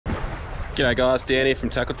G'day guys, Dan here from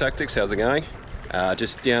Tackle Tactics. How's it going?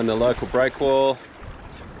 Just down the local Breakwall.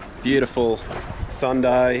 Beautiful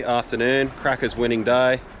Sunday afternoon, crackers winning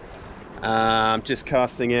day. Just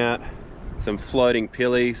casting out some floating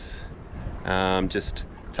pillies, just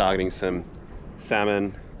targeting some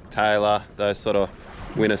salmon, Tailor, those sort of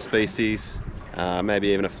winter species, maybe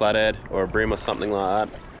even a flathead or a brim or something like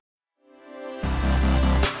that.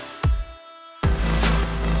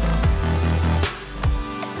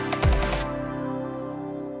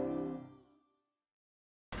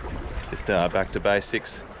 Just back to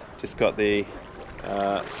basics. Just got the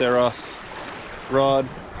Cerros rod,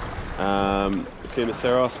 Okuma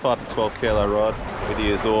Cerros 5 to 12 kilo rod with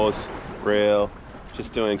the Azores reel.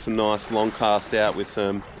 Just doing some nice long casts out with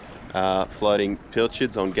some floating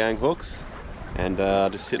pilchards on gang hooks, and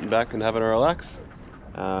just sitting back and having a relax.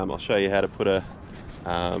 I'll show you how to put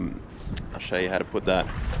that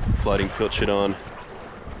floating pilchard on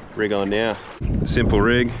rig on now. Simple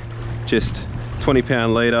rig, just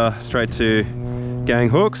 20-pound leader straight to gang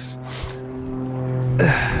hooks.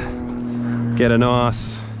 Get a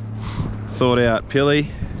nice thought out pilly.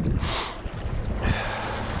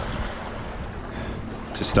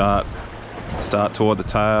 Just start toward the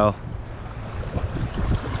tail.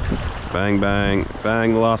 Bang, bang,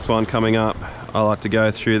 bang. The last one coming up. I like to go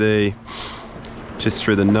through the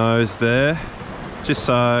nose there, just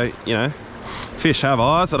so, you know, fish have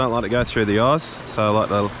eyes. I don't like to go through the eyes, so I like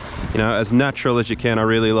to, you know, as natural as you can. I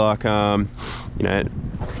really like, you know,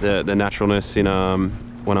 the naturalness in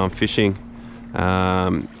when I'm fishing, you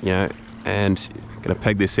know, and gonna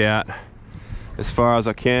peg this out as far as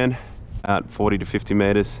I can, at 40 to 50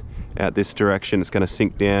 meters out this direction. It's gonna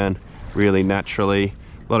sink down really naturally.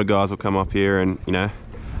 A lot of guys will come up here and, you know,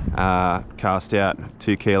 cast out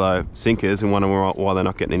 2 kilo sinkers and wonder why they're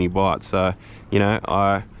not getting any bites. So, you know,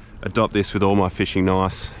 I adopt this with all my fishing,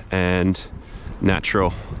 nice and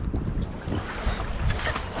natural.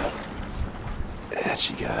 There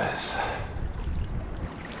she goes.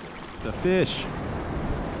 The fish.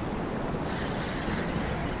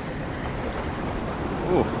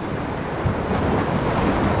 Oh.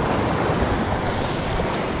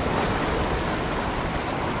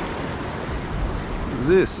 What is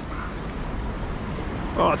this?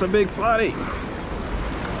 Oh, it's a big flatty.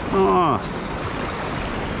 Nice.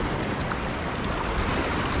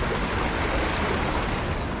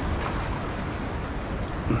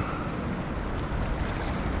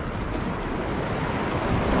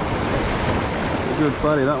 Good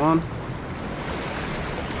flatty, that one.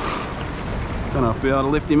 Don't know if I'll be able to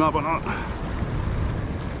lift him up or not.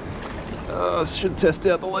 Oh, should test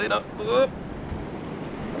out the leader.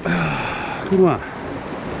 Good one.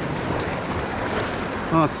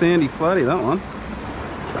 Oh, sandy flatty, that one.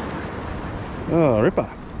 Oh, ripper.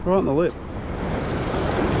 Right in the lip.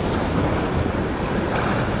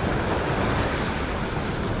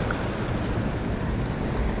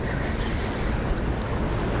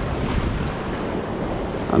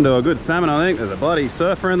 Onto a good salmon, I think. There's a bloody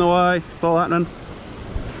surfer in the way. It's all happening.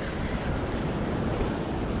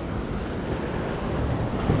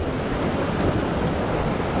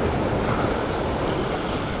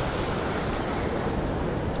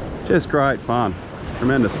 Just great fun.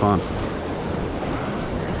 Tremendous fun.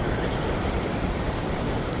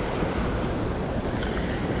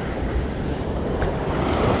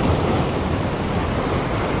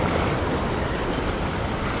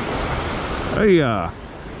 Hey,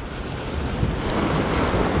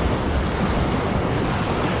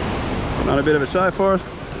 not a bit of a show for us.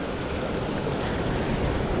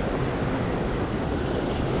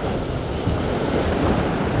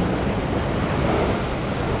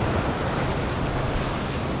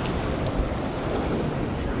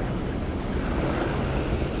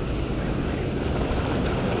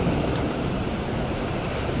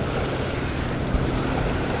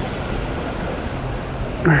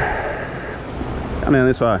 Come down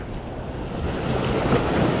this way.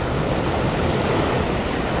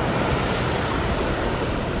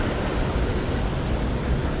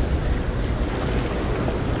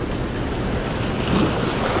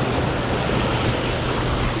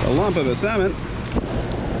 A lump of a salmon.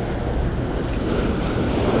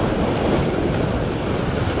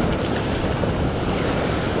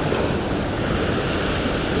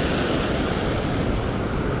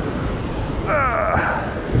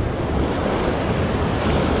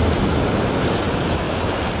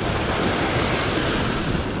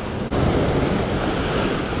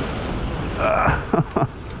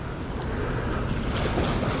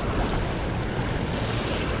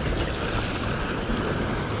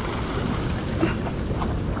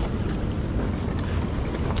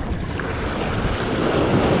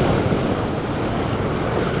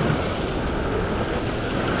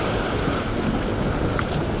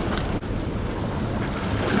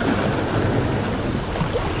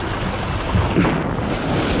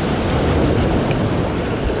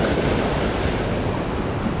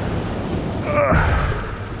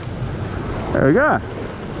 There we go.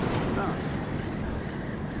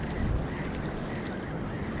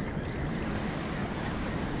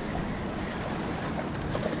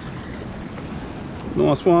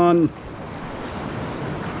 Nice one.